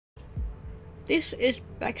This is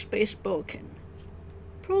Backspace Balkan.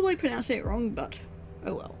 Probably pronouncing it wrong, but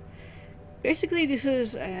oh well. Basically, this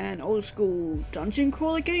is an old school dungeon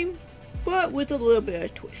crawler game, but with a little bit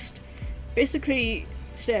of twist. Basically,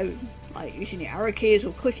 instead of like using your arrow keys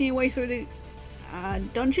or clicking your way through the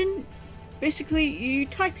dungeon, basically you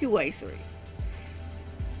type your way through.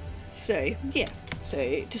 So yeah,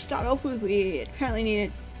 so to start off with, we apparently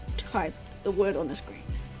need to type the word on the screen.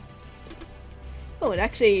 Oh, it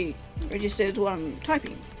actually registers what I'm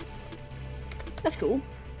typing. That's cool.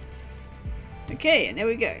 Okay, and there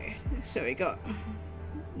we go. So we got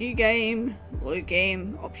new game, load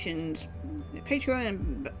game, options, Patreon,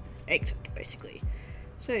 and exit basically.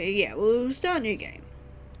 So yeah, we'll start new game.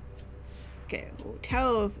 Okay, well,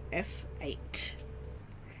 Tower of F8.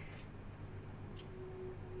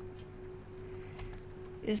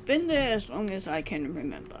 It's been there as long as I can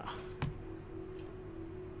remember.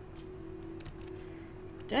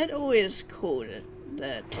 Dad always called it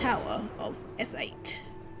the Tower of F8.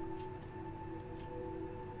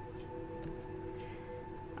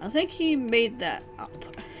 I think he made that up.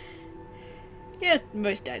 Yeah,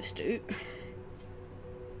 most dads do.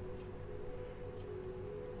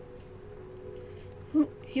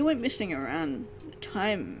 He went missing around the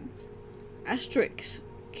time Asterix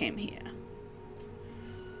came here.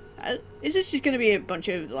 Is this just going to be a bunch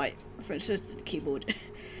of like references to the keyboard?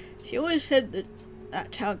 She always said that that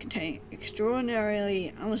tower contained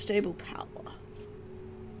extraordinarily unstable power.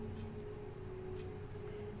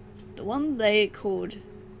 The one they called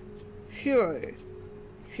Fury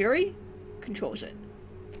controls it,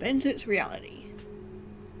 bends its reality.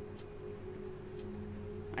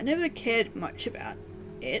 I never cared much about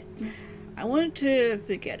it. I wanted to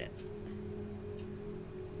forget it.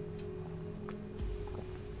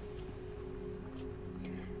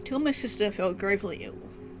 Till my sister fell gravely ill.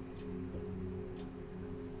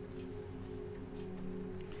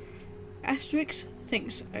 Asterix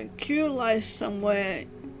thinks a cure lies somewhere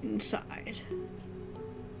inside.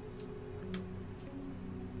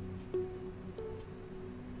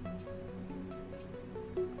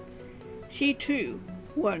 She too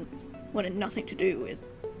wanted nothing to do with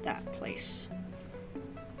that place.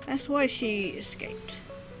 That's why she escaped.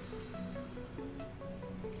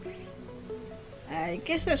 I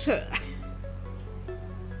guess that's her.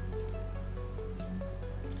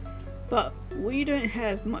 But we don't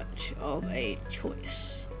have much of a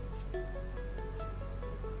choice.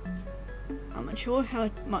 I'm unsure how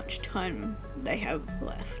much time they have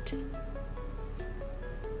left.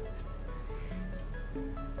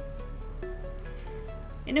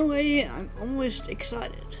 In a way, I'm almost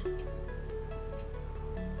excited.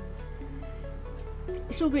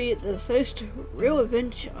 This will be the first real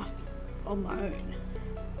adventure on my own.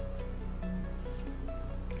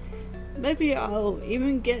 Maybe I'll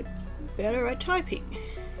even get better at typing.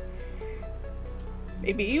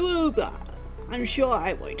 Maybe you will, but I'm sure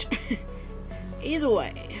I won't. Either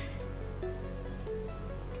way,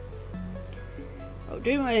 I'll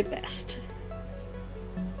do my best.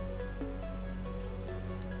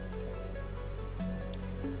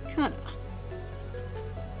 Kinda.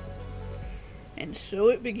 And so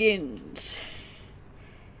it begins.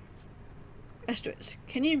 Asterix,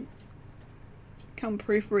 can you come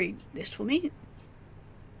proofread this for me?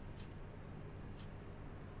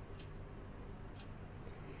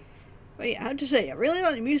 But yeah, I have to say, I really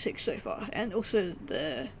like the music so far, and also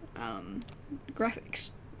the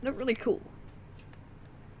graphics. They're really cool.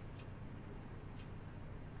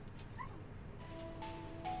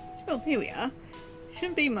 Oh, here we are.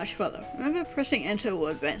 Shouldn't be much further. Remember pressing enter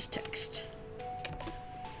or advanced text.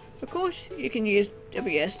 Of course, you can use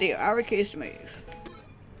WSD or arrow keys to move.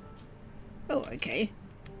 Oh, okay.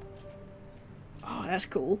 Oh, that's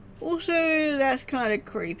cool. Also, that's kind of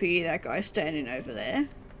creepy, that guy standing over there.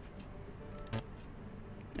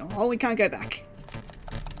 Oh, we can't go back.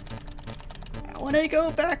 I want to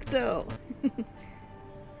go back though.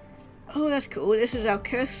 Oh, that's cool. This is our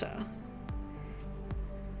cursor.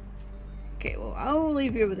 Okay, well, I'll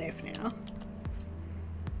leave you over there for now.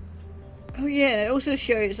 Oh yeah, it also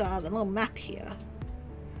shows the little map here.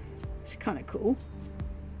 It's kind of cool.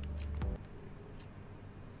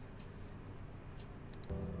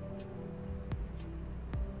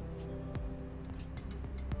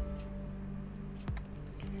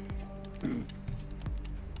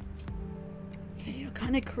 Yeah, you're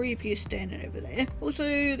kind of creepy standing over there. Also,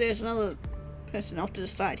 there's another person off to the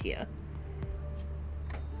side here.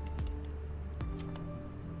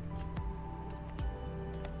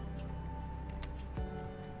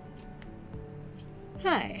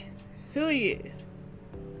 Hi, who are you?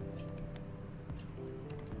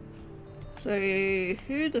 So,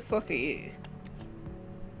 who the fuck are you?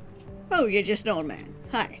 Oh, you're just an old man.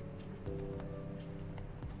 Hi.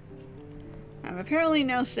 I'm apparently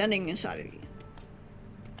now standing inside of you.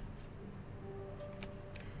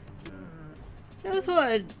 Never thought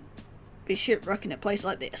I'd be shipwrecking a place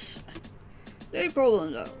like this. No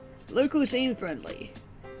problem though. Locals seem friendly.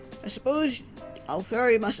 I suppose I'll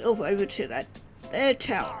ferry myself over to their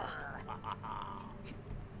tower.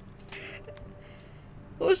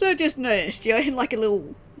 Also just noticed you're in like a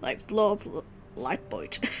little blob light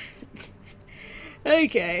boat.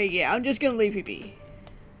 Okay, yeah, I'm just gonna leave you be.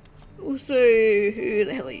 Also, who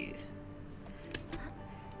the hell are you?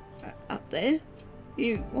 Up there?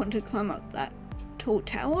 You want to climb up that tall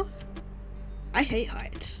tower? I hate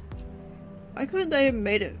heights. Why couldn't they have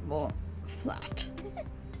made it more flat?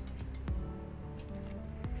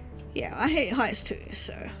 Yeah, I hate heights too,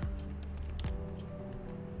 so.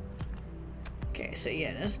 Okay, so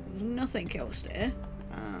yeah, there's nothing else there.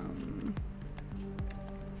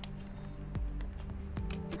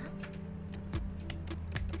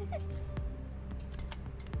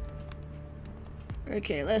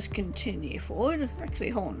 Okay, let's continue forward.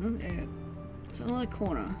 Actually, hold on. There's another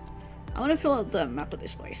corner. I want to fill out the map of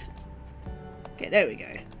this place. Okay, there we go.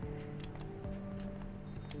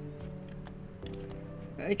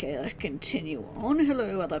 Okay, let's continue on.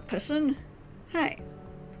 Hello, other person. Hi.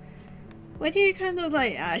 Why do you kind of look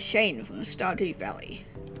like Shane from Stardew Valley?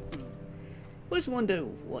 Always wonder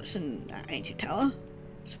what's in that ancient tower.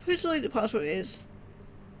 Supposedly the password is...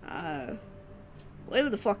 whatever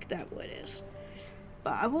the fuck that word is.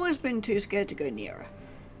 But I've always been too scared to go nearer.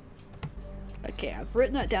 Okay, I've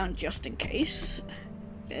written that down just in case.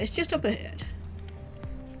 Yeah, it's just up ahead.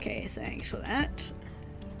 Okay, thanks for that.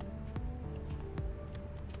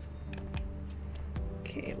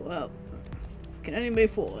 Okay, well, can only move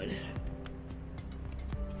forward.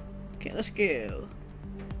 Okay, let's go.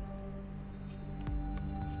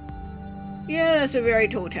 Yeah, that's a very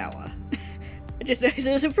tall tower. I just noticed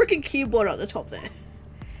there's a freaking keyboard at the top there.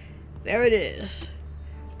 There it is.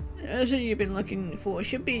 Those you've been looking for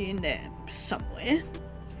should be in there somewhere.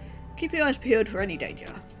 Keep your eyes peeled for any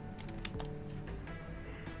danger.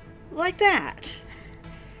 Like that.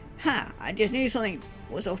 Ha, I just knew something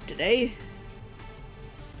was off today.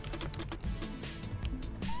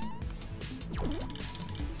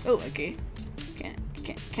 Oh, okay.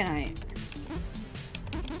 Can I?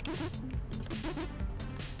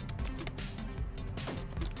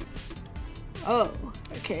 Oh,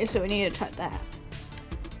 okay, so we need to type that.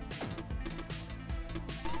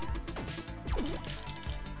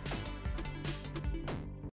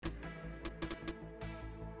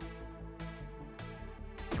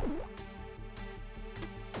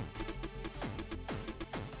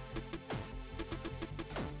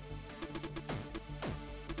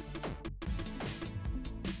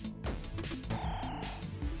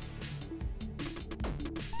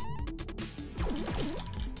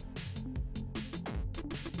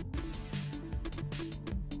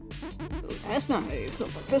 That's not how you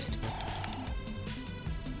cook breakfast.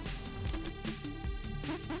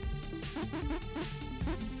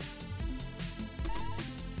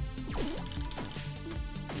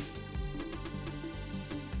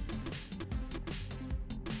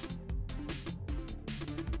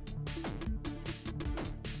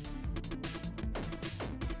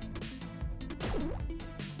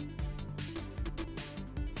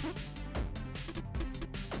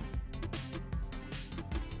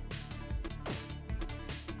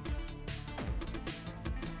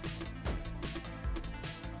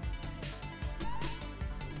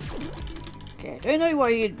 Okay, I don't know why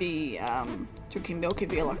you'd be drinking milk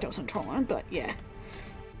if you're lactose intolerant, but yeah.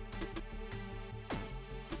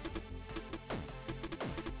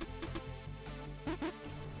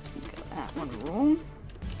 Got that one wrong.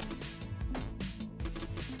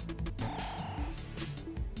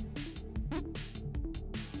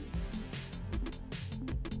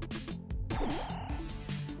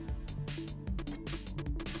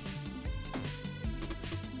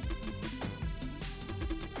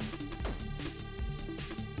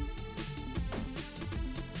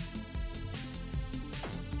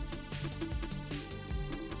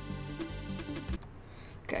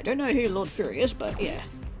 Okay, I don't know who Lord Fury is, but yeah.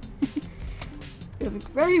 It looked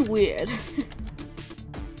very weird.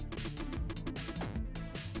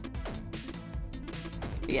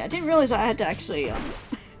 Yeah, I didn't realize I had to actually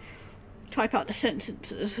type out the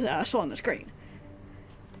sentences that I saw on the screen.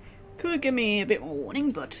 Could have given me a bit more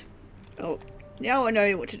warning, but oh, now I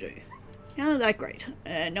know what to do. Not that great.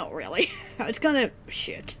 Not really. It's kind of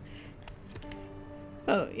shit.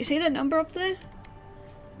 Oh, you see that number up there?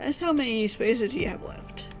 That's how many spaces you have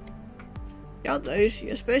left. Without those,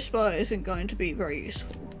 your spacebar isn't going to be very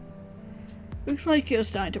useful. Looks like you're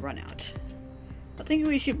starting to run out. I think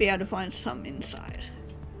we should be able to find some inside.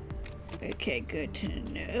 Okay, good to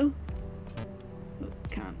know. Oh,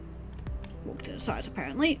 can't walk to the sides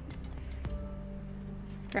apparently.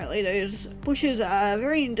 Apparently those bushes are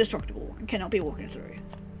very indestructible and cannot be walked through.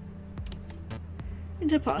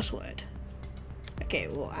 Enter password. Okay,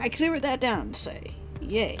 well I can write that down, so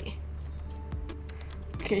yay.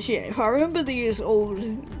 Because yeah, if I remember these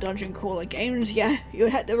old dungeon crawler games, yeah, you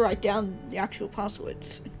had to write down the actual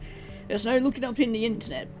passwords. There's no looking up in the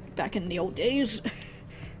internet back in the old days.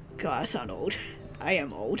 God, I sound old. I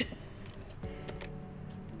am old.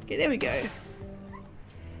 Okay, there we go.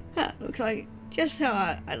 Huh, looks like just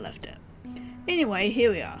how I left it. Anyway,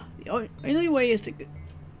 here we are. The only way is to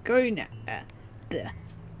go now.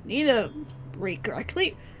 Need to read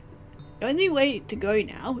correctly. The only way to go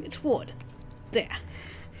now is forward. There.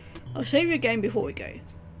 I'll save your game before we go.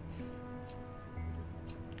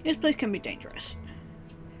 This place can be dangerous.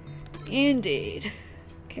 Indeed.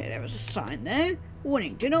 Okay, there was a sign there.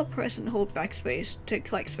 Warning, do not press and hold backspace to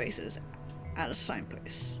collect spaces at a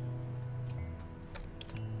signpost.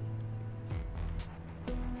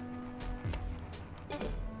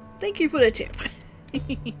 Thank you for the tip.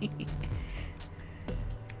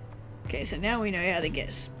 Okay, so now we know how to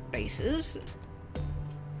get spaces.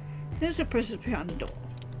 Here's the process behind the door.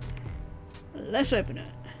 Let's open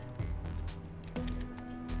it.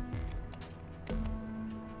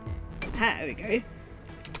 Ah, there we go.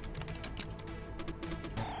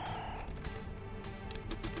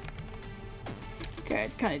 Okay, I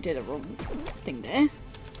kind of did the wrong thing there.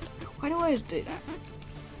 Why do I always do that?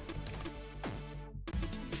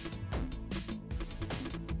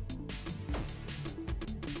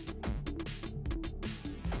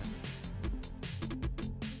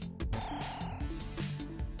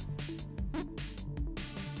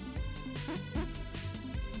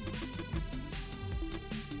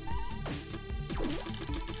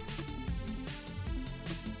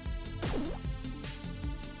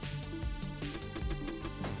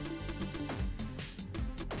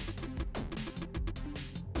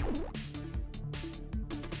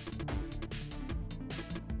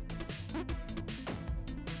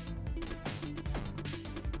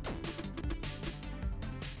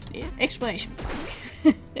 Yeah, exclamation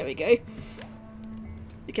mark. There we go.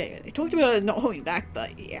 Okay, they talked about not holding back,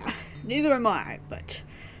 but yeah, neither am I, but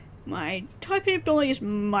my typing abilities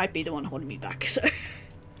might be the one holding me back, so.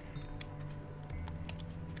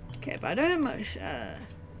 Okay, but I don't have much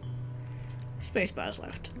space bars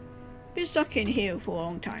left. Been stuck in here for a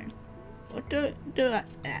long time. What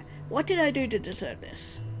what did I do to deserve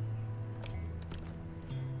this?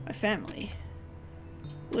 My family.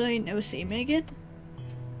 Will they never see me again?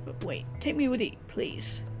 But wait, take me with you,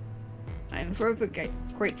 please. I am forever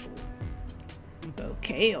grateful.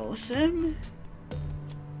 Okay, awesome.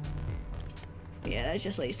 Yeah, that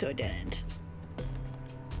just leads to a dead end.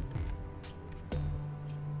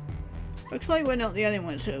 Looks like we're not the only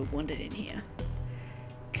ones who have wandered in here.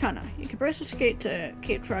 Connor, you can press escape to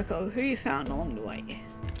keep track of who you found along the way.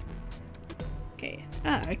 Okay.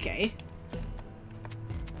 Ah, okay.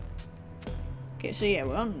 Okay, so yeah,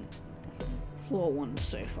 we're on floor 1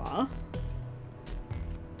 so far.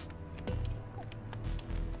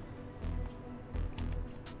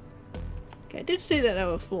 Okay, I did see that there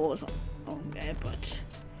were floors on there, but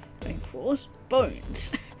I mean floors?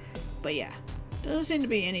 Bones. But yeah, doesn't seem to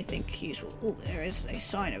be anything useful. Oh, there is a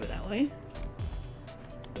sign over that way.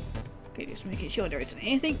 Okay, just making sure there isn't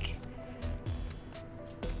anything.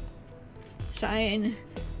 Sign,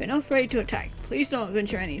 we're not afraid to attack. Please don't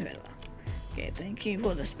venture any further. Okay, thank you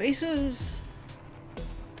for the spaces.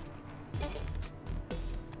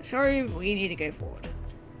 Sorry, we need to go forward.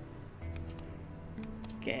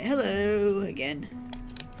 Okay, hello again.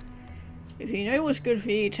 If you know what's good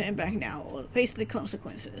for you, turn back now or face the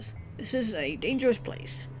consequences. This is a dangerous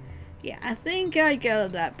place. Yeah, I think I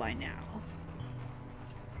gathered that by now.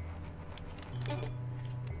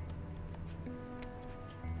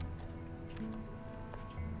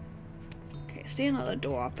 Okay, see another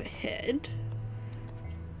door up ahead.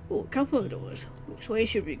 Oh, a couple of doors. Which way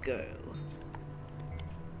should we go?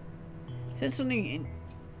 There's something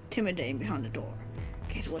intimidating behind the door.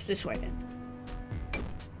 Okay, so what's this way then?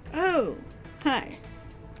 Oh, hi.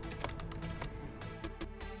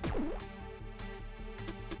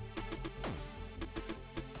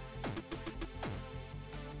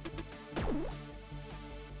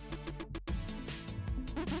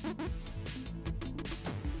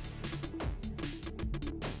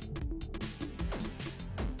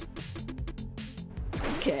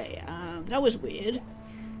 Okay, that was weird.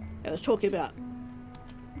 I was talking about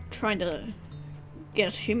trying to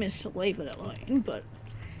guess humans to leave it alone, but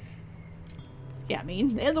yeah, I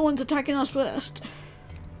mean, they're the ones attacking us first.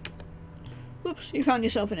 Whoops, you found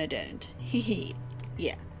yourself in a dead end. Hehe.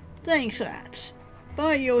 Yeah, thanks for that.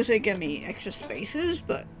 But you also give me extra spaces,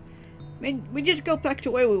 but I mean, we just got back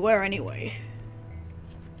to where we were anyway.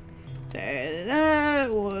 So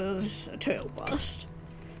that was a turtle bust.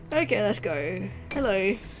 Okay, let's go. Hello.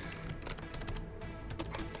 I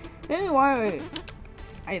don't know why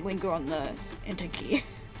I linger on the enter key,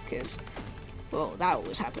 because, well, that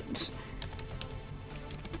always happens.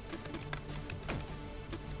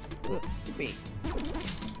 If we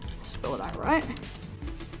spell that right.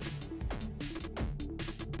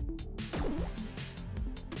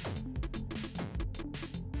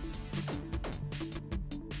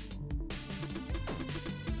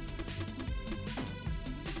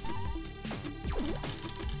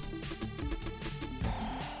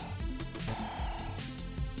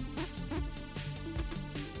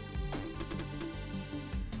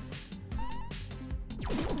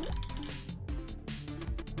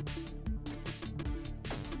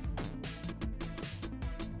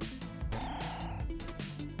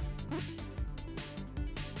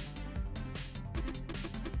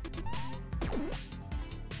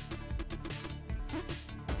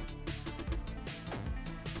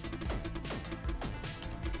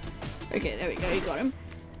 Okay, there we go, you got him.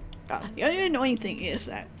 The only annoying thing is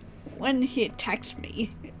that when he attacks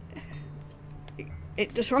me,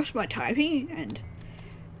 it disrupts my typing, and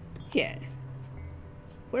yeah,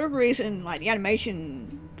 for whatever reason, like the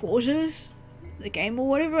animation pauses the game or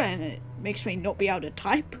whatever, and it makes me not be able to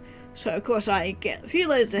type. So of course I get a few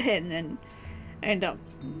letters ahead and then end up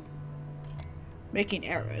making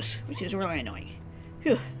errors, which is really annoying.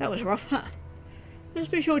 Phew, that was rough, huh? Let's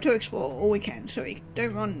be sure to explore all we can so we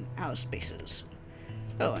don't run out of spaces.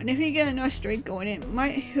 Oh, and if you get a nice streak going, it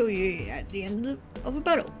might heal you at the end of a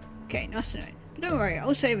battle. Okay, nice to know. But don't worry,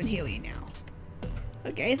 I'll save and heal you now.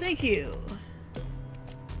 Okay, thank you.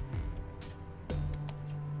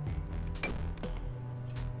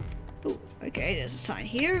 Oh, okay, there's a sign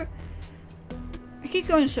here. I keep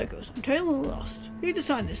going in circles. I'm totally lost. Who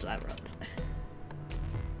designed this labyrinth?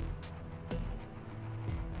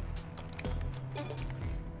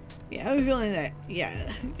 Yeah, I have a feeling that,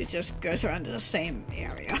 yeah, it just goes around to the same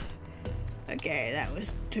area. Okay, that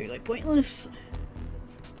was totally pointless.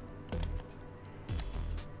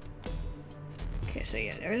 Okay, so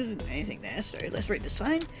yeah, there isn't anything there, so let's read the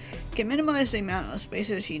sign. You can minimize the amount of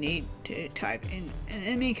spaces you need to type in an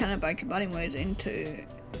enemy counter by combining words into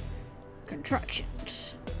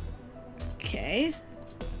contractions. Okay,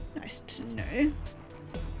 nice to know.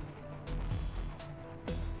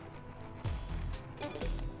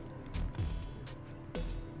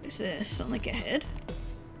 Is there Sonic ahead?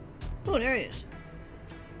 Oh, there it is.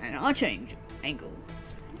 An arch angle.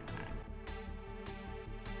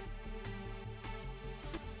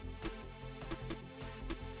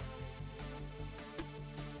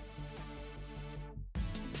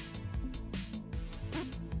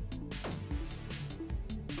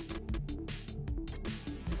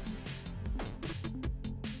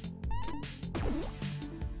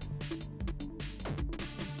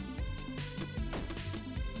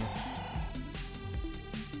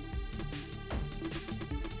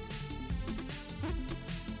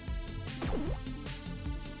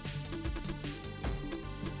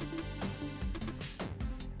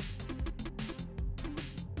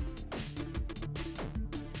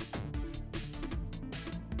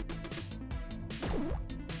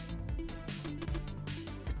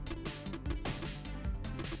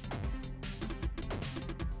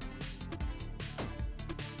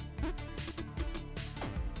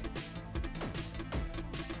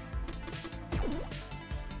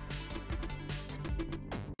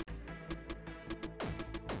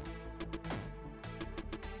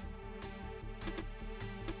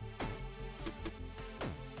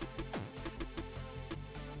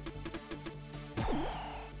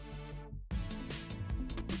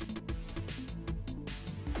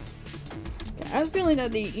 I have a feeling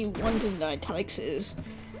that the ones in the italics is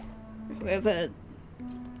whoever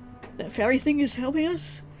the fairy thing is helping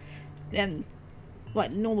us, then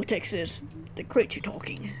like normal text is the creature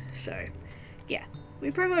talking. So yeah,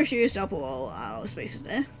 we pretty much used up all our spaces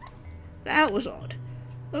there. That was odd.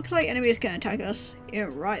 Looks like enemies can attack us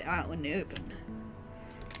right out in the open.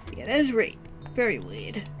 Yeah, that is very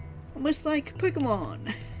weird. Almost like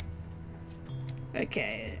Pokemon.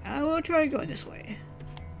 Okay, I will try going this way.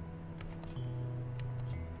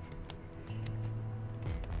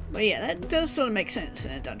 But yeah, that does sort of make sense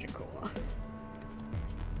in a dungeon crawler.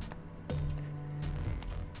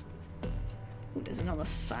 Ooh, there's another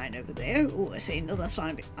sign over there. Oh, I see another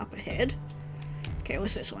sign up ahead. Okay,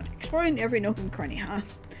 what's this one? Exploring every nook and cranny, huh?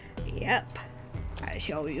 Yep. I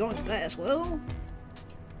shall want that as well.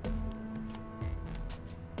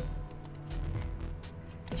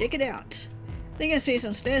 Check it out. I think I see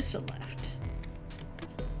some stairs to the left.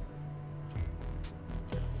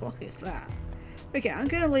 The fuck is that? Okay, I'm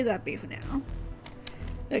gonna leave that be for now.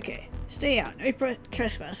 Okay, stay out. No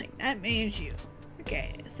trespassing. That means you.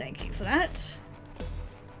 Okay, thank you for that.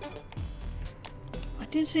 I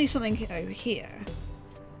did see something over here.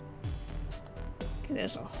 Okay,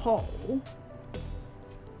 there's a hole.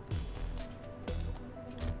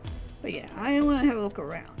 But yeah, I want to have a look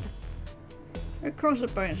around. Across the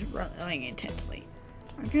bones running intensely.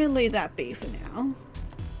 I'm gonna leave that be for now.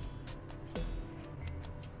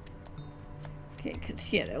 Okay,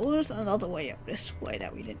 because yeah, there was another way up this way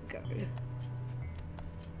that we didn't go.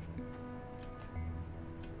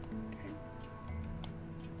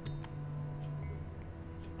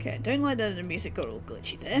 Okay, don't like that the music got all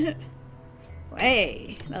glitchy there.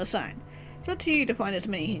 Hey, another sign. It's up to you to find as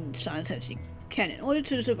many hidden signs as you can in order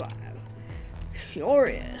to survive.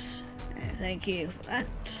 Curious. And thank you for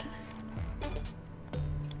that.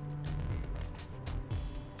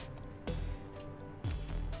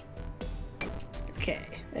 Okay,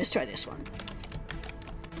 let's try this one.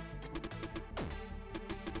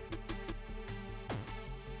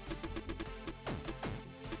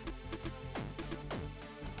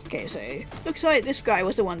 Okay, so looks like this guy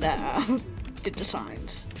was the one that did the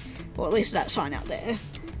signs, or at least that sign out there.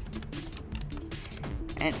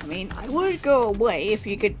 And I mean, I would go away if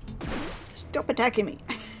you could stop attacking me.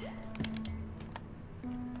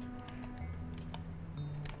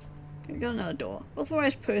 Okay, we got another door.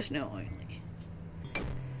 Authorized personnel only.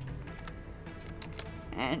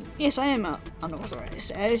 And yes, I am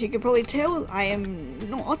unauthorized. As you can probably tell, I am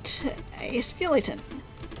not a skeleton.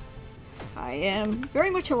 I am very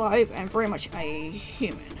much alive and very much a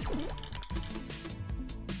human.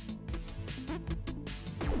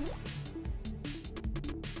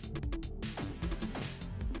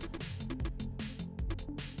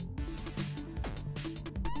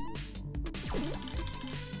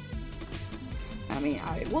 I mean,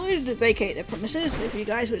 I would vacate the premises if you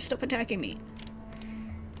guys would stop attacking me.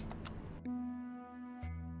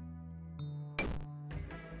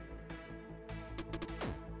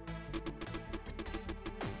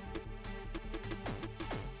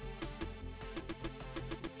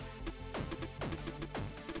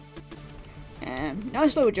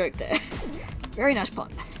 Nice little joke there. Very nice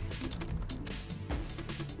pun.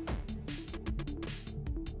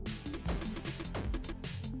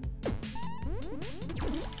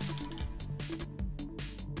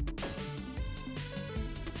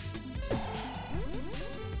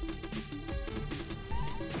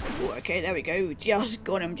 Ooh, okay, there we go. Just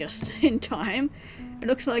got him just in time. It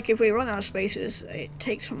looks like if we run out of spaces, it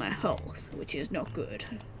takes from our health, which is not good.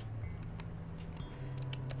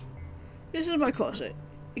 This is my closet.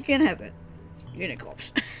 You can have it.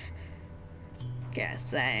 Unicorps. Okay,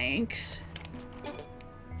 thanks.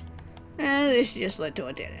 And this just led to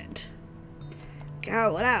a dead end.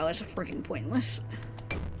 God, well, that was freaking pointless.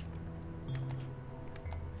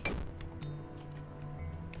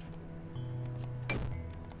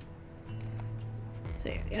 So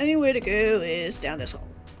yeah, the only way to go is down this hole.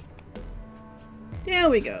 There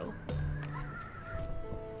we go.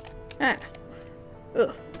 Ah.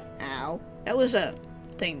 Ugh. Ow. That was a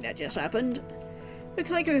thing that just happened. Looks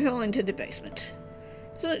like we fell into the basement.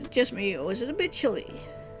 Is it just me or is it a bit chilly?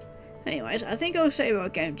 Anyways, I think I'll save our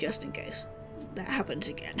game just in case that happens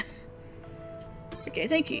again. Okay,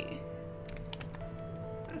 thank you.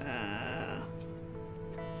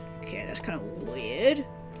 Okay, that's kind of weird.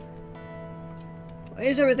 Why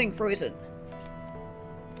is everything frozen?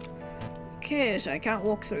 Okay, so I can't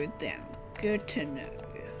walk through them. Good to know.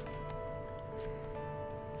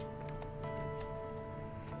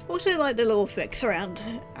 Also, like the little effects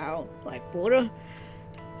around our border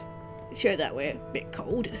show that we're a bit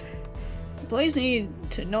cold. Please need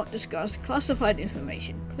to not discuss classified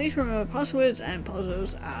information. Please remember passwords and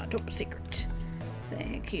puzzles are top secret.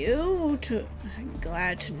 Thank you. I'm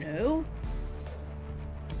glad to know.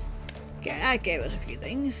 Okay, that gave us a few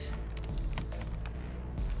things.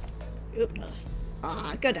 Oops.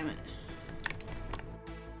 Ah, goddammit.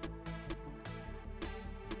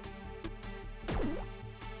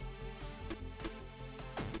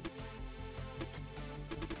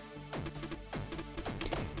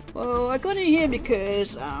 Well, I got in here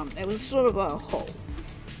because there was sort of a hole.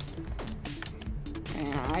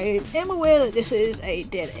 And I am aware that this is a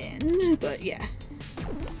dead end, but yeah.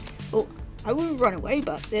 Well, I would run away,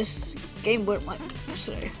 but this game won't let me.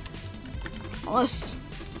 so unless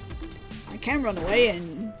I can run away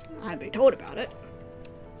and I'd be told about it.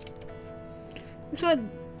 Inside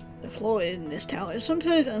the floor in this tower is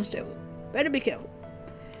sometimes unstable. Better be careful.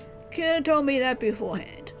 Could have told me that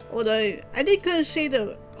beforehand. Although I did kind of see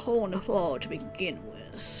the hole in the floor to begin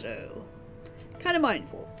with, so kind of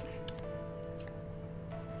mindful.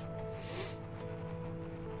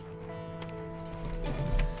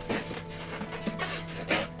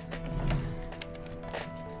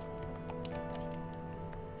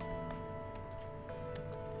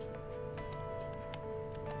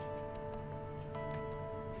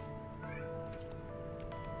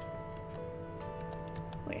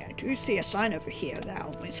 I do see a sign over here that I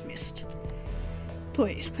almost missed.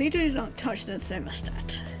 Please do not touch the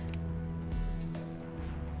thermostat.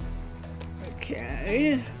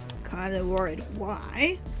 Okay, kind of worried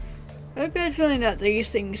why. I have a bad feeling that these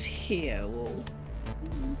things here will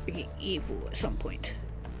be evil at some point.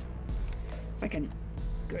 If I can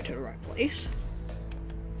go to the right place.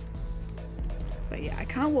 But yeah, I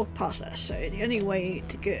can't walk past that, so the only way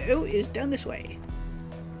to go is down this way.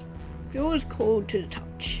 It is cold to the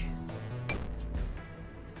touch.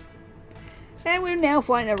 And we now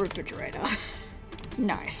find a refrigerator.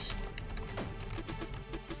 Nice.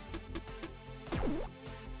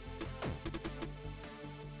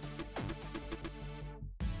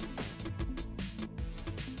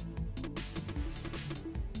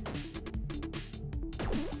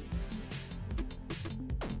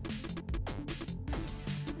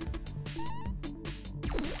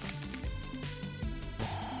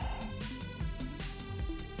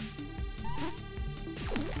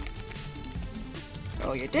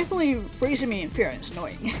 Oh, you're definitely freezing me in fear and it's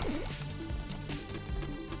annoying.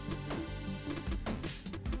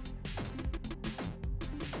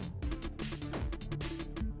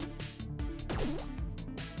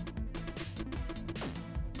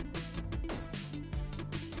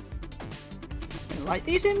 Like,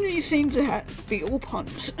 these enemies seem to be all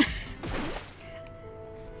puns. God,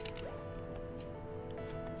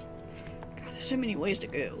 there's so many ways to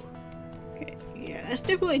go. Okay, yeah, that's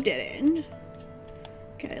definitely a dead end.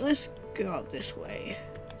 Okay, let's go up this way.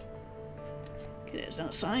 Okay, there's not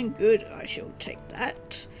a sign. Good, I shall take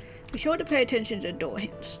that. Be sure to pay attention to door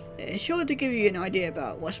hints. They're sure to give you an idea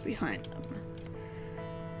about what's behind them.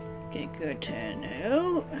 Okay, good to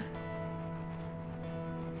know.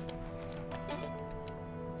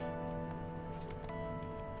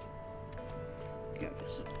 Okay,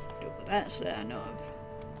 let's do that so that I know of.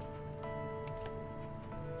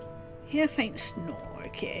 Hear faint snore.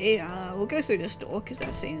 Okay, we'll go through this door because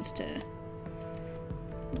that seems to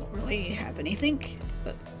not really have anything.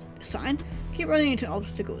 But a sign. Keep running into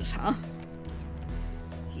obstacles, huh?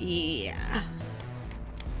 Yeah.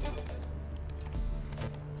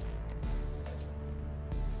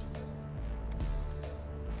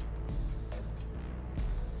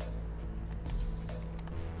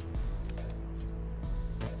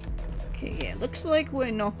 Okay, yeah, looks like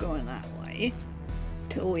we're not going that way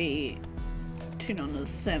till we turn on the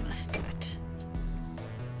thermostat.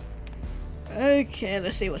 Okay,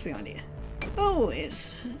 let's see what's behind here. Oh,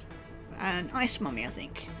 it's an ice mummy, I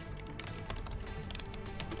think.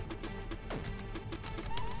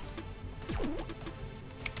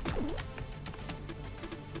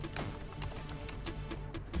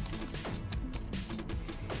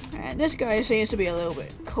 And this guy seems to be a little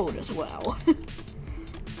bit cold as well.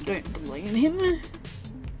 Don't blame him.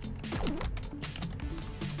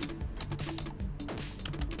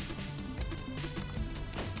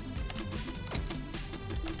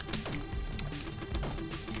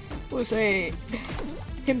 We'll say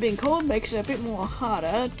him being cold makes it a bit more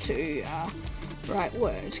harder to write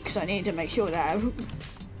words because I need to make sure that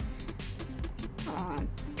I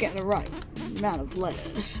get the right amount of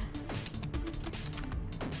letters.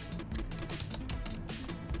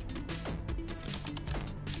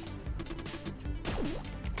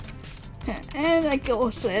 And I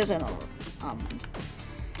also there's another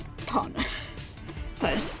pun.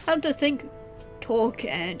 First, I have to think, talk,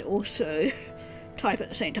 and also type at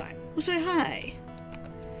the same time. We'll say hi.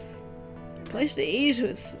 Replace the E's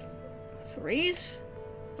with 3s?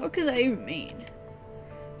 What could that even mean?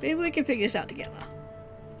 Maybe we can figure this out together.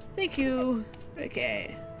 Thank you.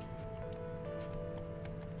 Okay.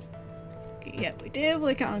 Yeah, we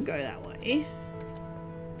definitely can't go that way.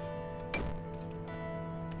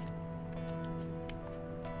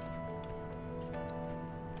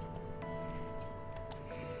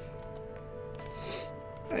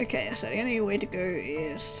 Okay, so the only way to go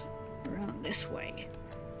is around this way.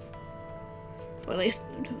 Or at least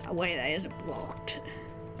a way that isn't blocked.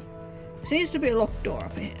 Seems to be a locked door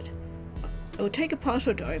up ahead. It will take a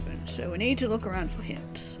password to open, so we need to look around for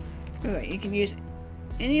hints. Alright, you can use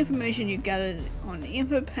any information you gathered on the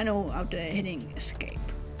info panel after hitting escape.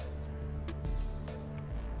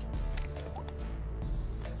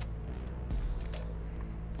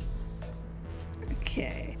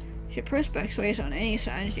 Okay, if you press backspace on any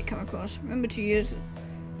signs you come across, remember to use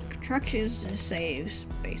contractions to save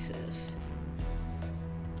spaces.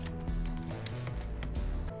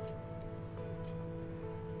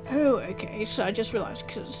 Oh, okay, so I just realized,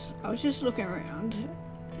 because I was just looking around,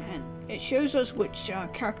 and it shows us which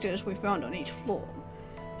characters we found on each floor.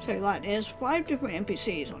 So, like, there's 5 different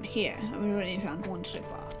NPCs on here, and we've only found 1 so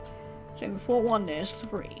far. So, before 1, there's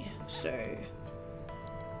 3, so...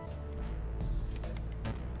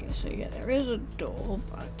 Okay, so yeah, there is a door,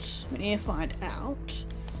 but we need to find out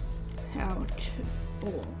how to...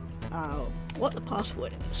 or, what the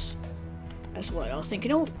password is. That's what I was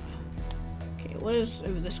thinking of. Okay, what is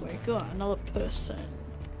over this way? Got another person.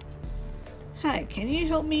 Hi, can you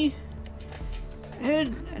help me? I heard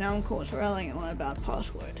an uncle was railing on about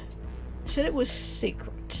password. Said it was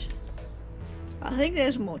secret. I think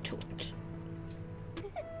there's more to it.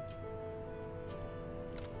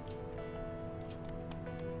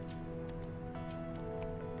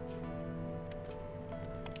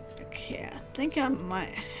 Okay, I think I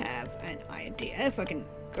might have an idea if I can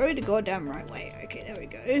go the goddamn right way. Okay, there we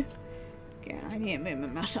go. Okay, I need to move my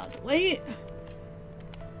mouse out of the way.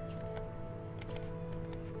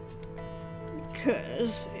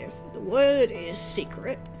 Because if the word is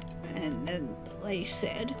secret, and then the lady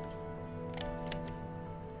said,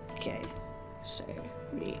 okay, so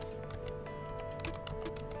we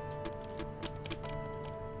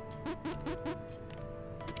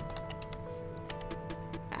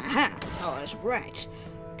aha, I was right,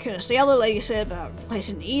 because the other lady said about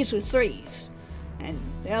replacing E's with 3's, and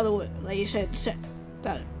the other lady said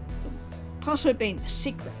about the password being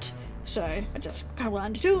secret. So I just kind of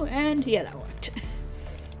wanted to do, and yeah, that worked.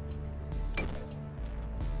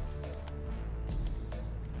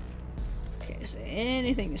 Okay, is there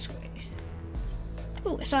anything this way?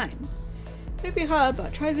 Oh, a sign. It may be hard,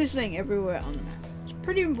 but try visiting everywhere on the map. It's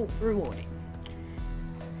pretty rewarding.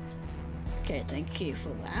 Okay, thank you for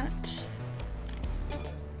that.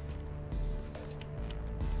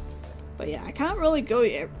 But yeah, I can't really go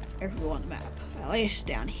everywhere on the map, at least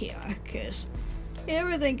down here, because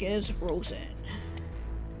everything is frozen.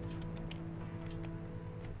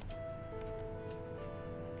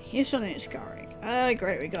 Here's something that's scarring. Ah,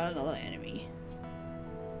 great, we got another enemy.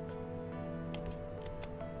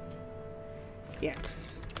 Yep.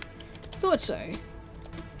 Thought so.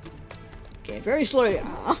 Okay, very slow you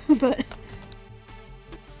are, but...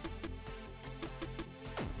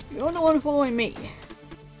 You're the one following me.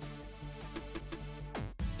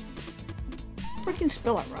 Freaking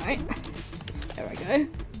spell it right. There we go.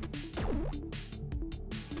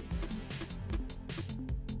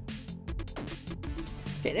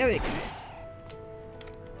 Okay, there we go.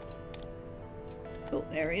 Oh,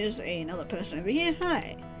 there is another person over here.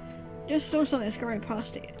 Hi. Just saw something scurrying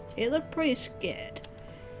past here. It looked pretty scared.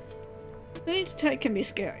 The need to take can be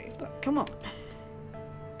scary, but come on.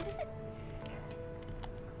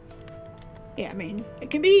 Yeah, I mean, it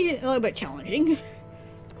can be a little bit challenging.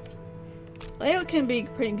 Layout can be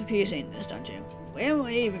pretty confusing in this dungeon. Where am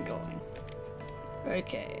I even going?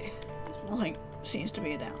 Okay, nothing seems to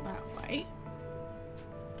be down that way.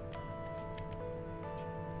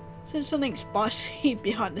 There's something spicy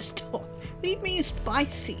behind this door. What do you mean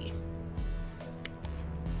spicy?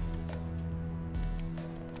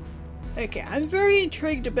 Okay, I'm very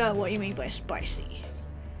intrigued about what you mean by spicy.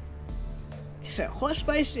 Is it hot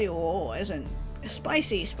spicy or as in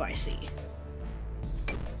spicy spicy?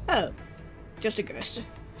 Oh. Just a ghost.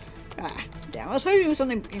 Ah, damn, I was hoping it was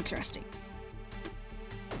something interesting.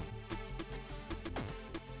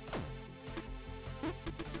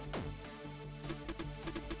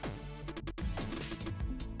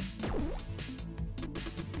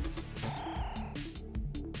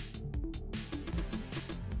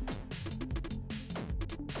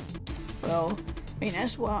 Well, I mean,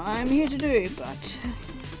 that's what I'm here to do, but...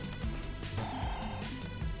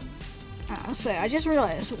 so I just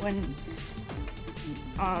realized when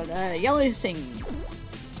the yellow thing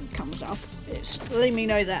comes up, it's letting me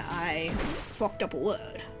know that I fucked up a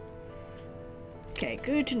word. Okay,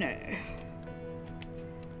 good to know.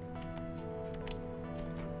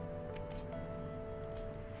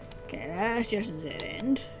 Okay, that's just a dead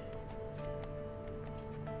end.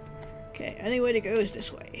 Okay, only way to go is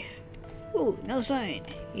this way. Ooh, another sign.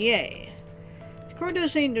 Yay. The corridor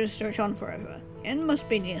seems to stretch on forever. The end must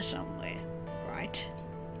be near somewhere, right?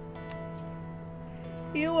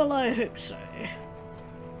 Yeah, well, I hope so.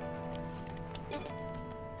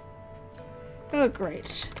 Oh,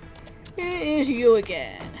 great. Here is you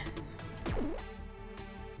again.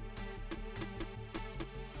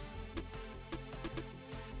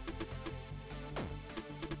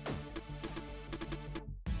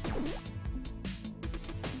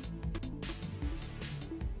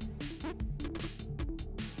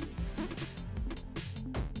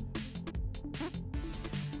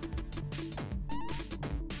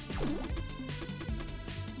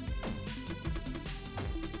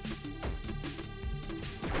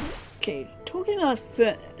 Okay, talking about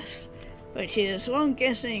furnace, which is what I'm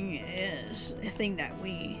guessing is a thing that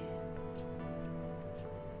we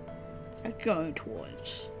are going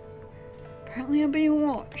towards. Apparently I'm being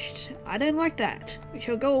watched. I don't like that. We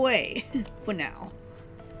shall go away for now.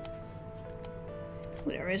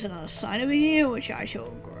 Well, there is another sign over here which I shall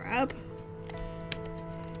grab.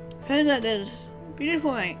 I've heard that there's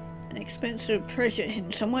beautiful and expensive treasure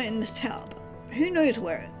hidden somewhere in this tower, but who knows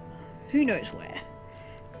where? Who knows where?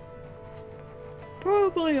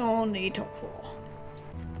 Probably on the top floor.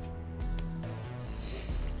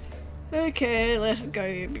 Okay, let's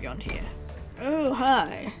go beyond here. Oh,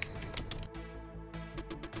 hi.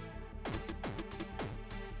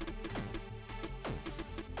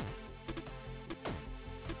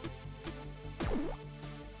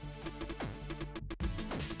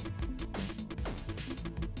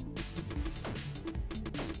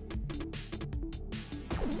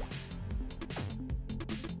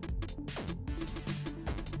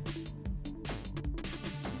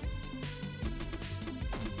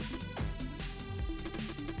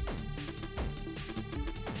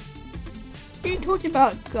 Being talking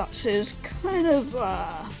about guts is kind of,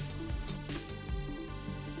 I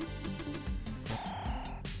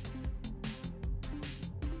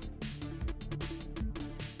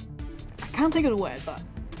can't think of the word, but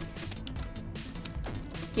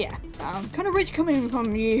yeah, kind of rich coming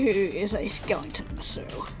from you who is a skeleton, so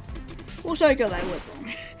also I got that word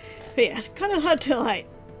wrong. But yeah, it's kind of hard to like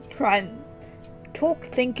try and talk,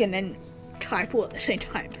 think, and then type all at the same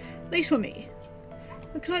time, at least for me.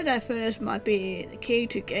 Looks like that furnace might be the key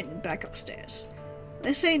to getting back upstairs.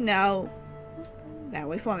 Let's say now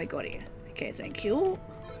we finally got here. Okay, thank you.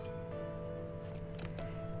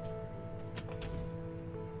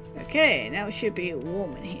 Okay, now it should be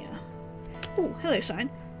warm in here. Oh, hello sign.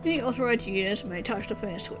 Any authorized users may touch the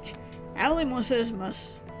furnace switch. Owly monsters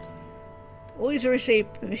must always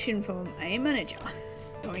receive permission from a manager.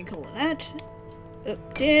 Don't call it that.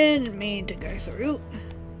 Didn't mean to go through.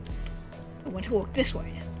 I want to walk this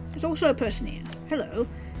way. There's also a person here. Hello.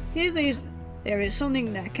 Here there is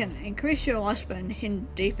something that can increase your lifespan hidden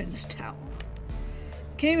deep in this tower.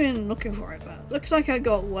 Came in looking for it, but looks like I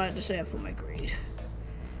got what I deserve for my greed.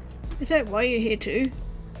 Is that why you're here too?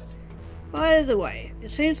 By the way, it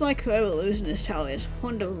seems like whoever lives in this tower is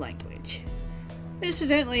Hondo language.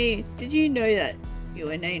 Incidentally, did you know that you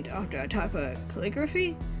were named after a type of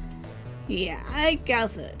calligraphy? Yeah, I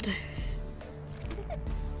gathered.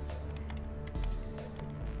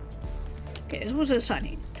 Okay, this was a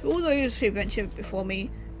sign. To all those who ventured before me,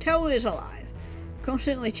 tower is alive,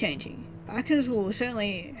 constantly changing. Actions will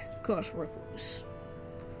certainly cause ripples.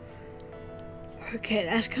 Okay,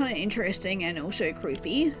 that's kind of interesting and also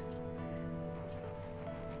creepy.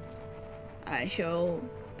 I shall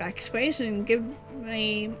backspace and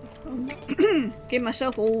give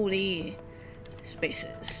myself all the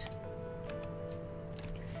spaces.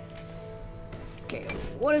 Okay,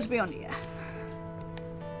 what is beyond here?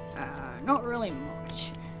 Not really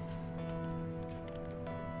much.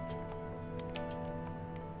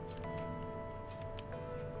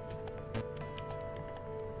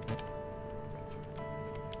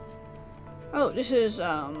 Oh, this is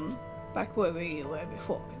back where we were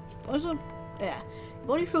before. Wasn't yeah.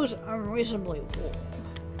 Body feels unreasonably warm.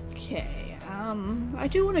 Okay, I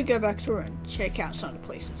do want to go back through and check out some of the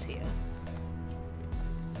places here.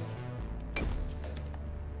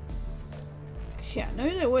 Yeah, I know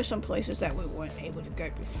there were some places that we weren't able to go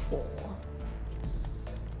before.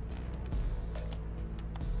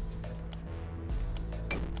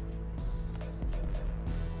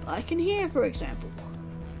 Like in here, for example.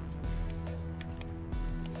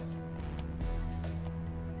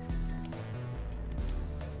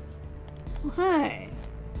 Oh, hi.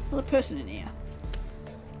 Another person in here.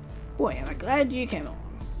 Boy, am I glad you came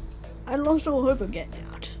along. I lost all hope of getting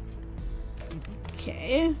out.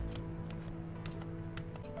 Okay.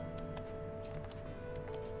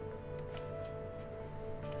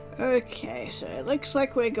 Okay, so it looks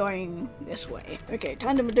like we're going this way. Okay,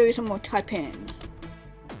 time to do some more typing.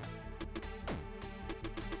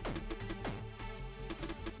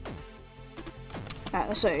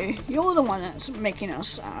 Yeah, so you're the one that's making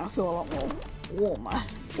us feel a lot more warmer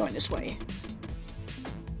going this way.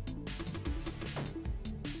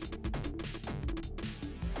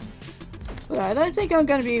 But I don't think I'm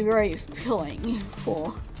going to be very filling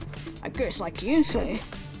for a ghost like you, so...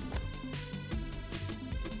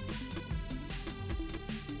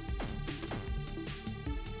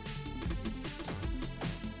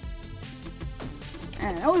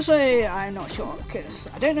 And also, I'm not sure, because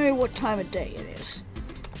I don't know what time of day it is.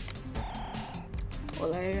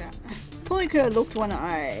 Although, I probably could have looked when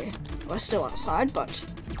I was still outside, but...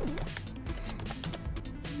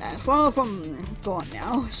 That's far from gone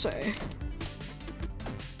now, so...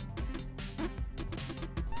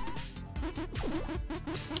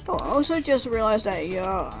 Oh, I also just realized that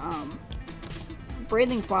you're,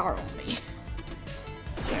 breathing fire on me.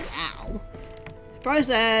 So, ow. Surprised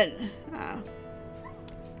that,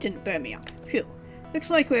 didn't burn me up. Phew. Looks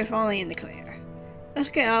like we're finally in the clear. Let's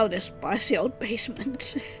get out of this spicy old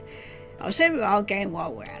basement. I'll save our game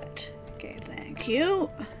while we're at it. Okay, thank you.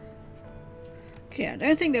 Okay, I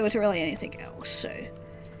don't think there was really anything else, so...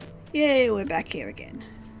 Yay, we're back here again.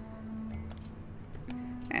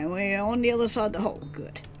 And we're on the other side of the hole.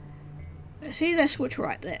 Good. See that switch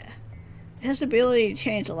right there? It has the ability to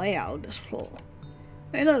change the layout of this floor.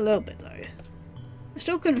 Only a little bit though. I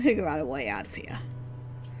still couldn't figure out a way out of here.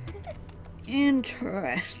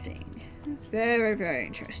 Interesting. Very, very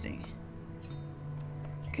interesting.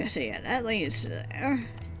 Okay, so yeah, that leads to there.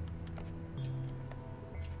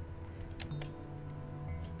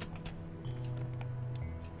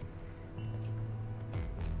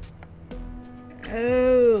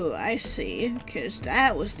 Oh, I see. Because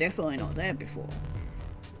that was definitely not there before.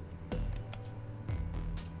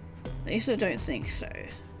 At least I don't think so.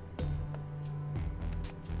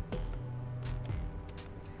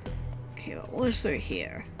 Okay, well, what is through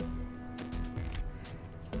here?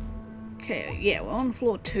 Okay, yeah, we're on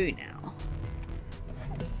floor 2 now.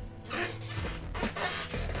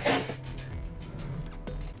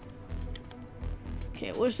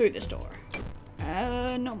 Okay, what's through this door?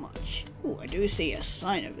 Not much. Oh, I do see a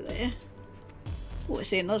sign over there. Oh, I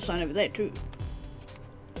see another sign over there too.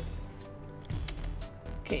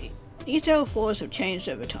 Okay, these tower floors have changed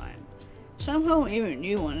over time. Somehow even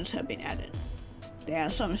new ones have been added. There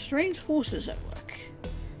are some strange forces at work.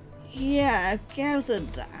 Yeah, I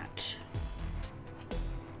gathered that.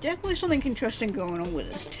 Definitely something interesting going on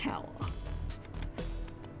with this tower.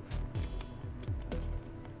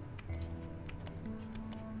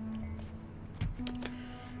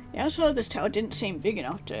 The outside of this tower didn't seem big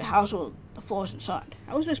enough to house all the floors inside.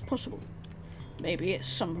 How is this possible? Maybe it's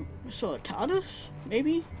some sort of TARDIS?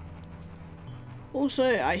 Maybe? Also,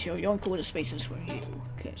 I shall yank all the spaces for you,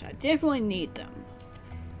 because I definitely need them.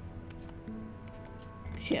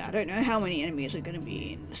 Yeah, I don't know how many enemies are going to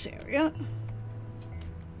be in this area.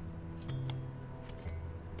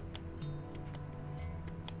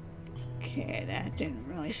 Okay, that didn't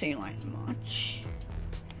really seem like much.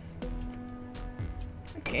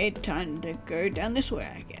 Okay, time to go down this way,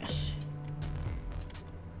 I guess.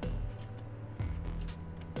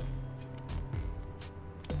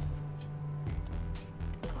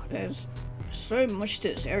 God, there's so much to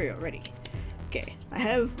this area already. Okay,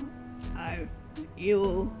 he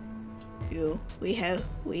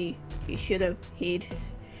should have, he'd.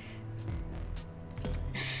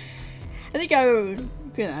 I think I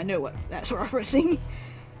know what that's referencing.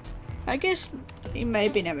 I guess he may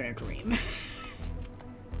have been having a dream.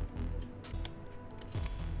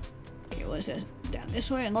 Okay, what is this? Down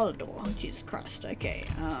this way? Another door. Jesus Christ. Okay,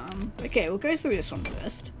 okay, we'll go through this one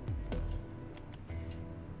first.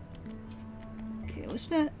 Okay, what's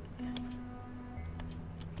that?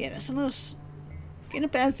 Yeah, that's another... Getting a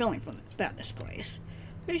bad feeling about this place.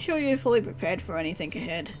 Are you sure you're fully prepared for anything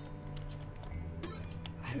ahead?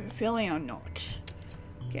 I have a feeling I'm not.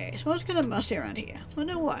 Okay, so it's kind of musty around here.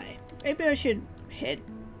 Wonder why. Maybe I should head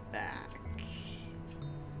back.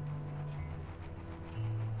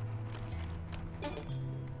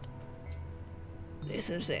 This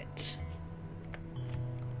is it.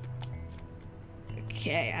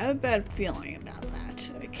 Okay, I have a bad feeling about that.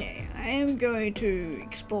 Okay, I am going to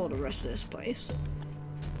explore the rest of this place.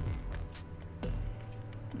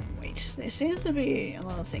 Wait, there seems to be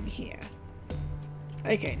another thing here.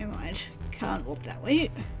 Okay, never mind. Can't walk that way.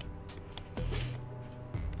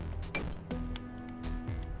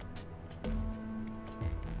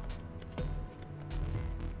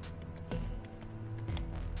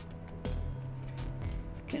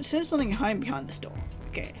 Can sense something hiding behind this door.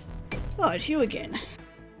 Okay. Oh, it's you again.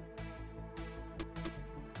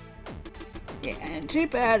 Yeah, and too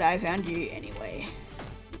bad I found you anyway.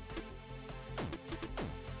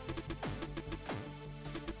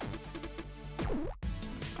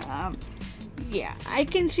 Yeah, I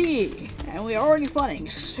can see, and we're already fighting,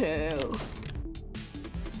 so...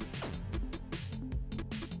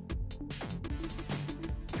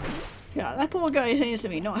 Yeah, that poor guy seems to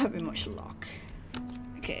be not having much luck.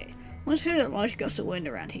 Okay, once heard a large gust of wind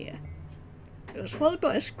around here. It was followed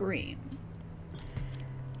by a scream.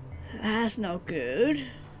 That's not good.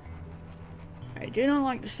 I do not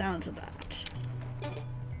like the sounds of that.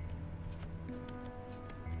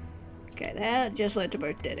 Okay, that just led to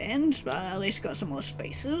both dead ends, but at least got some more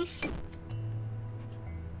spaces.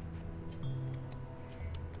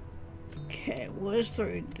 Okay, what is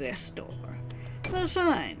through this door? The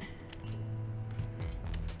sign.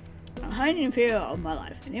 I'm hiding in fear of my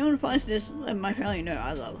life. If anyone finds this, let my family know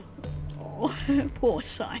I love. Oh, poor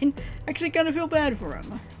sign. Actually kind of feel bad for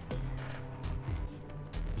him.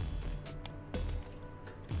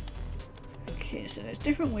 Okay, so there's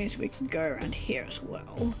different ways we can go around here as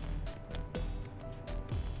well.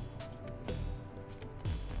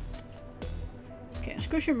 Okay,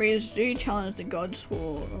 inscription reads, do you challenge the gods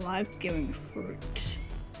for life-giving fruit?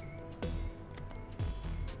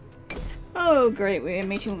 Oh great, we're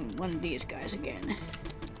meeting one of these guys again.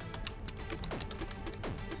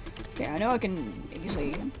 Okay, I know I can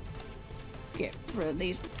easily get rid of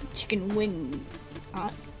these chicken wing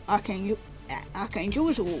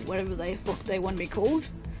archangels or whatever the fuck they want to be called.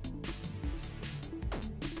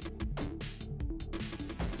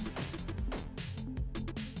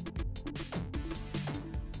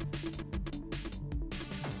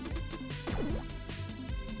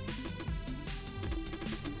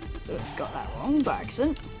 Got that wrong by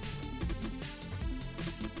accident.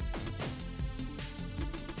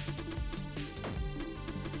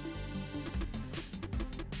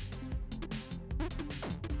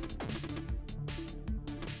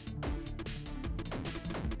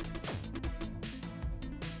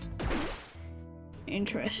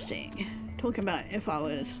 Interesting. Talking about if I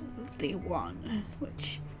was the one,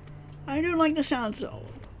 which I don't like the sounds of,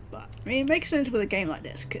 but I mean it makes sense with a game like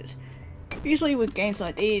this, because usually with games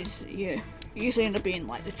like these, you usually end up being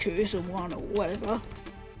like the chosen one or whatever.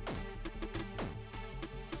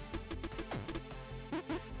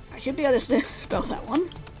 I should be able to spell that one.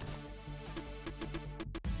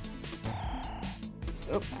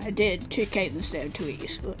 Oh, I did 2 K's instead of 2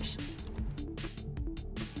 E's. Whoops.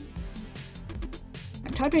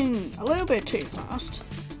 I'm typing a little bit too fast.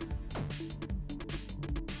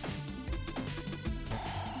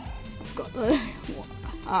 I've got the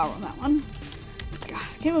R on that one. God,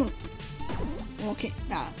 keep on walking,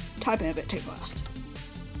 typing a bit too fast.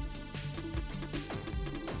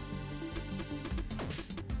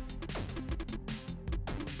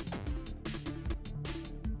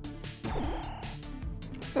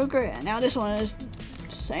 Oh great, and now this one is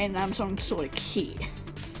saying that I'm some sort of key.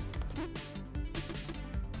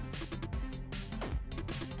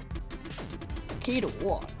 Key to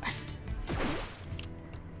what?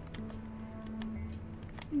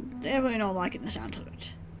 Definitely not liking the sound of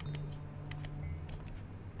it.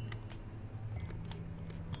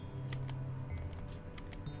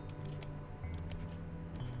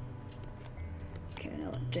 Okay,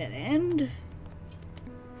 another dead end.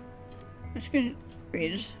 Let's go.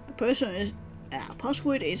 Reads, a person is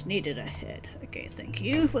password is needed ahead. Okay, thank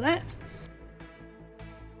you for that.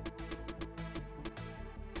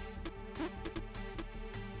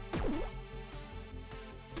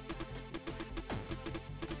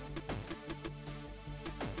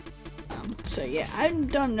 So yeah, I've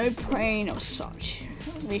done no praying or such,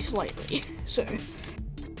 at least lately, so.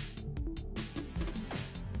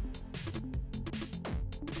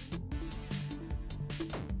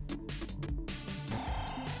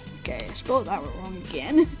 Okay, I spelled that wrong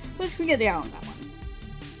again. Let's forget the R on that one.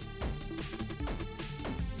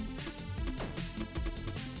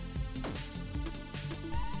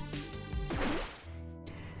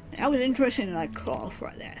 That was interesting in that cough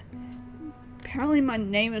right there. Apparently my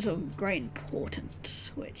name is of great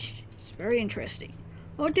importance, which is very interesting.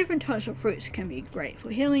 All different types of fruits can be great for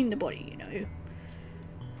healing the body, you know.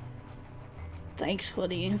 Thanks for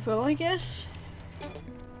the info, I guess.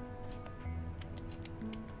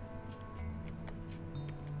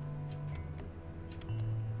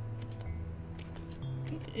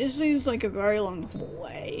 This seems like a very long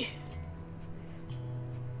hallway.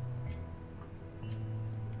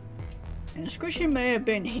 An inscription may have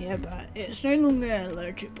been here, but it's no longer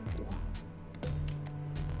legible.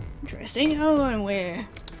 Interesting. Oh, and we're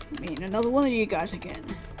meeting another one of you guys again.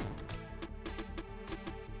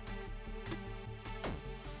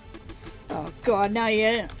 Oh god, now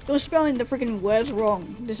you're spelling the freaking words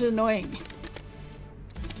wrong. This is annoying.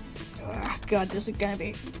 Oh god, this is gonna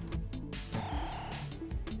be...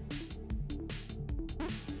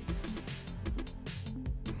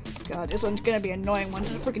 God, this one's gonna be an annoying one to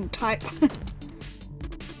freaking type.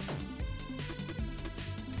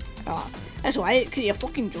 Oh, that's why, because you're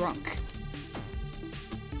fucking drunk.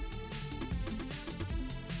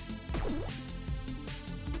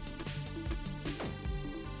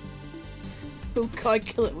 Oh god,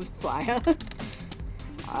 kill it with fire.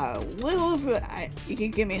 You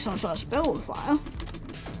can give me some sort of spell with fire.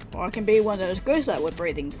 Or I can be one of those ghosts that were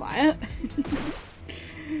breathing fire.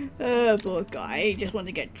 Oh, poor guy, he just wanted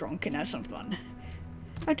to get drunk and have some fun.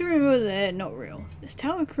 I do remember they're not real. This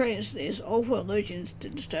tower creates these awful illusions to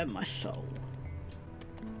disturb my soul.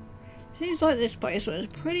 Seems like this place was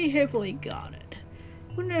pretty heavily guarded.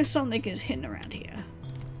 Wonder if something is hidden around here.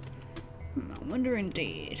 I wonder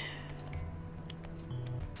indeed.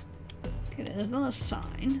 Okay, there's another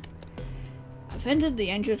sign. I've entered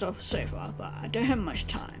the entrance office so far, but I don't have much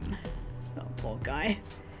time. Oh, poor guy.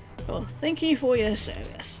 Well, thank you for your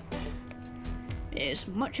service. It is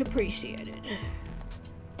much appreciated.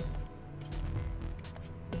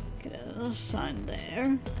 Okay, there's another sign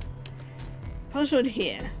there. Password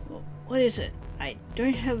here. Well, what is it? I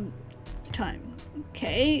don't have time.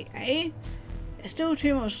 Okay, eh? There's still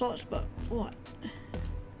 2 more slots, but what?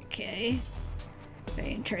 Okay.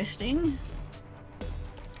 Very interesting.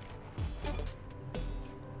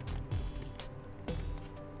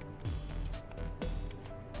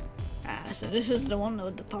 So this is the one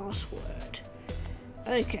with the password.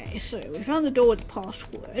 Okay, so we found the door with the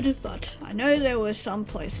password, but I know there were some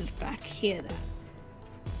places back here that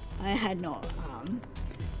I had not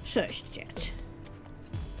searched yet.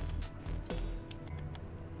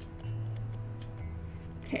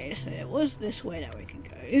 Okay, so it was this way that we can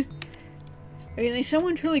go. Only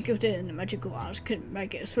someone truly gifted in the magical arts could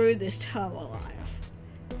make it through this tower alive.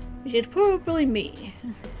 Which is probably me.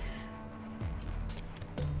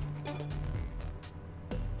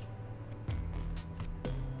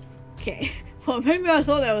 Okay, well maybe I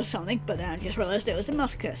thought that was something, but then I just realized it was a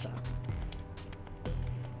mouse cursor.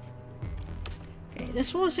 Okay,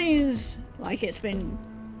 this wall seems like it's been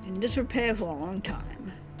in disrepair for a long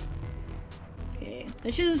time. Okay,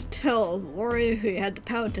 let's just tell of a warrior who had the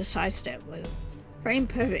power to sidestep with frame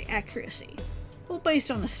perfect accuracy, all based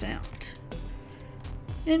on the sound.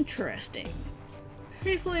 Interesting.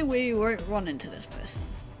 Hopefully we won't run into this person.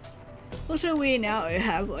 Also, we now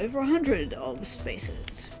have over 100 of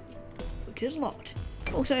spaces, which is locked.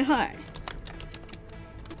 Also, hi.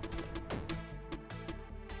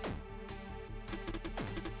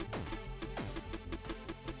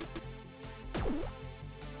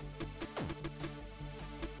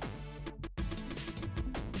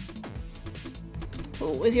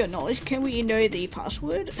 Well, with your knowledge, can we know the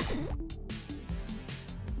password?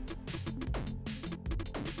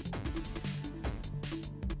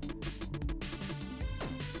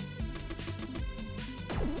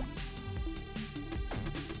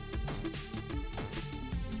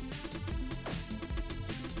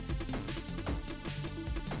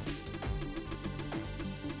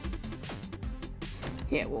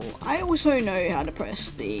 Yeah, well, I also know how to press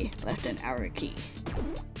the left and arrow key.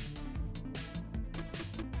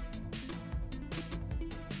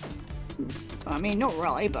 I mean, not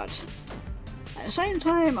really, but at the same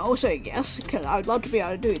time, also yes, because I'd love to be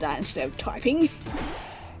able to do that instead of typing.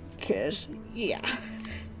 Because, yeah,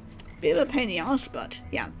 bit of a pain in the ass, but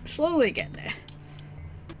yeah, slowly getting there.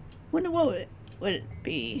 Wonder what would it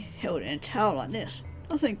be held in a tower like this?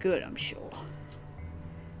 Nothing good, I'm sure.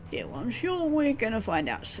 Yeah, well, I'm sure we're gonna find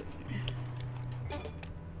out soon.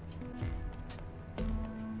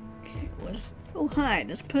 Okay, oh hi,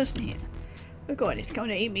 there's a person here. Oh god, he's coming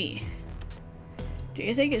to eat me. Do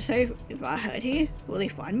you think it's safe if I hide here? Will he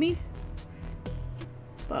find me?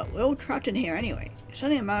 But we're all trapped in here anyway. It's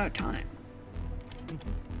only a matter of time.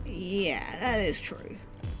 Yeah, that is true.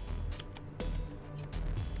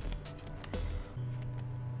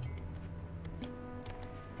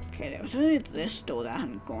 Okay, there was only this door that I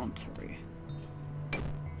hadn't gone through.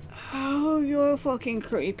 Oh, you're fucking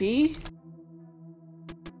creepy.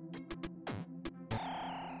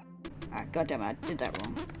 Ah, goddamn, I did that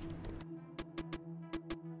wrong.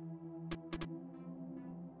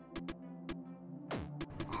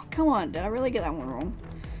 Oh, come on, did I really get that one wrong?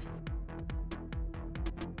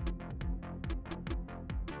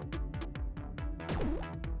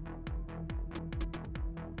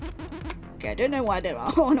 Okay, I don't know why I did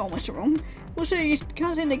that one almost wrong. Also, you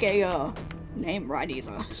can't seem to get your name right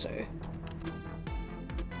either, so.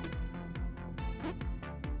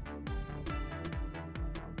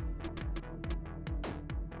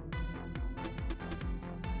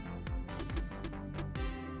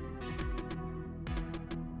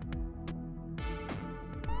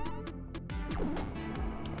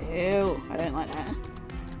 Ew, I don't like that.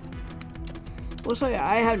 Also,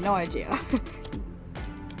 I have no idea.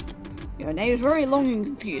 Your name is very long and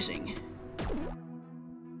confusing.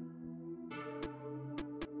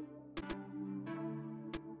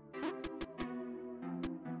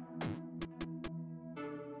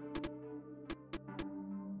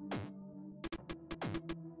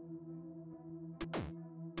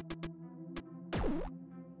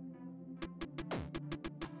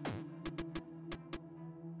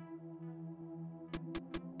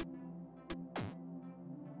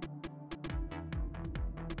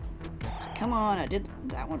 Come on, I did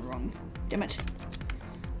that one wrong. Damn it.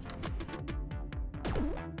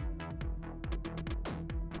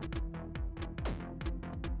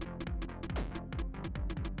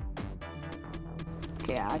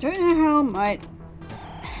 Okay, I don't know how my...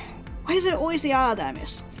 Why is it always the R that I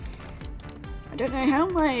miss? I don't know how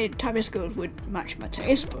my typing skills would match my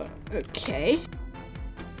taste, but okay.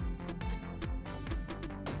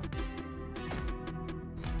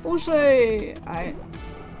 Also,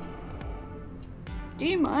 do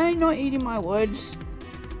you mind not eating my words?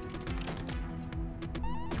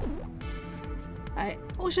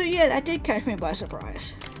 Also, yeah, that did catch me by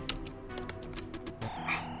surprise.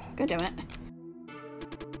 God damn it.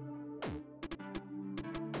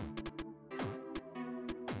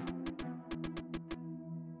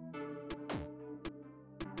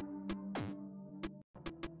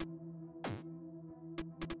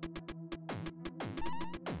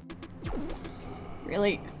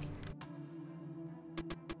 Really?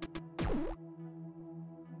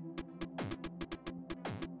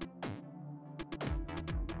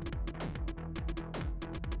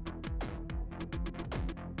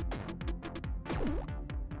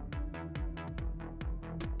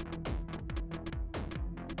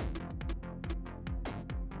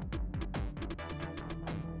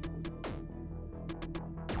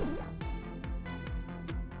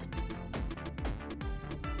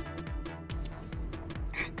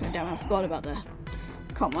 God damn, I forgot about the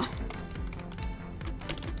comma.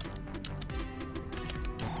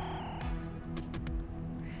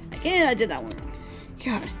 Again, I did that one wrong.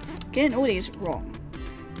 God, getting all these wrong.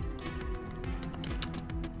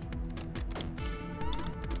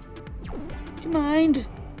 Do you mind?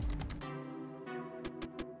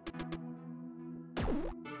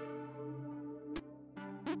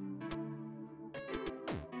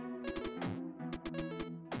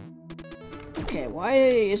 Okay, why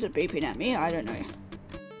is it beeping at me? I don't know.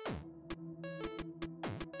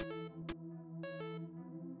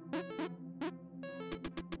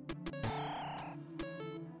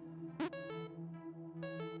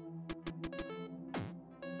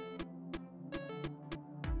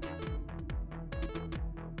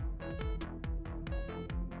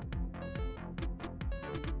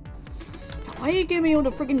 Why are you giving me all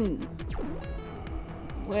the friggin'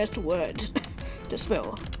 worst words to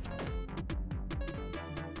spell?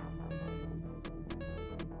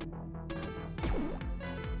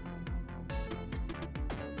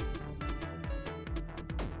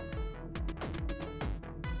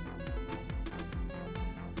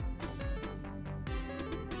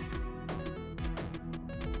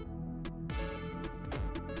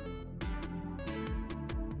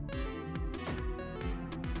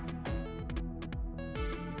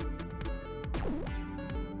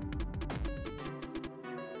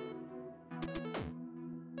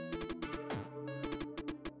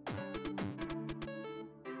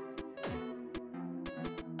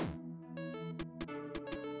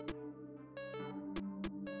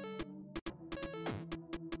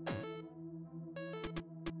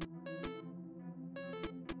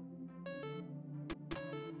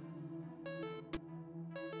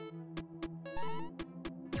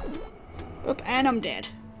 Oop, and I'm dead.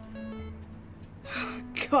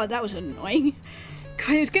 God, that was annoying.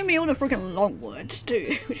 God, he was giving me all the freaking long words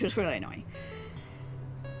too, which was really annoying.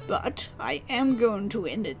 But I am going to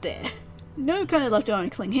end it there. No kind of left on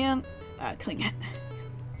God,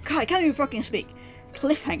 I can't even fucking speak.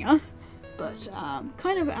 Cliffhanger. But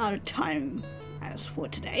kind of out of time as for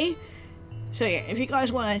today. So yeah, if you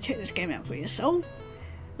guys want to check this game out for yourself,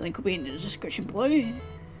 the link will be in the description below. Yeah.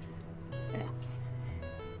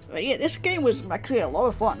 But yeah, this game was actually a lot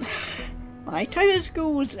of fun. My typing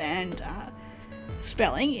skills and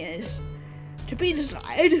spelling is to be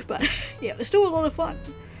desired, but yeah, it's still a lot of fun.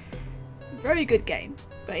 Very good game.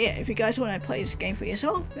 But yeah, if you guys want to play this game for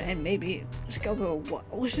yourself and maybe discover what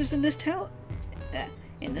else is in this tower,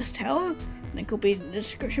 link will be in the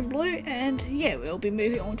description below, and yeah, we'll be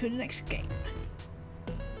moving on to the next game.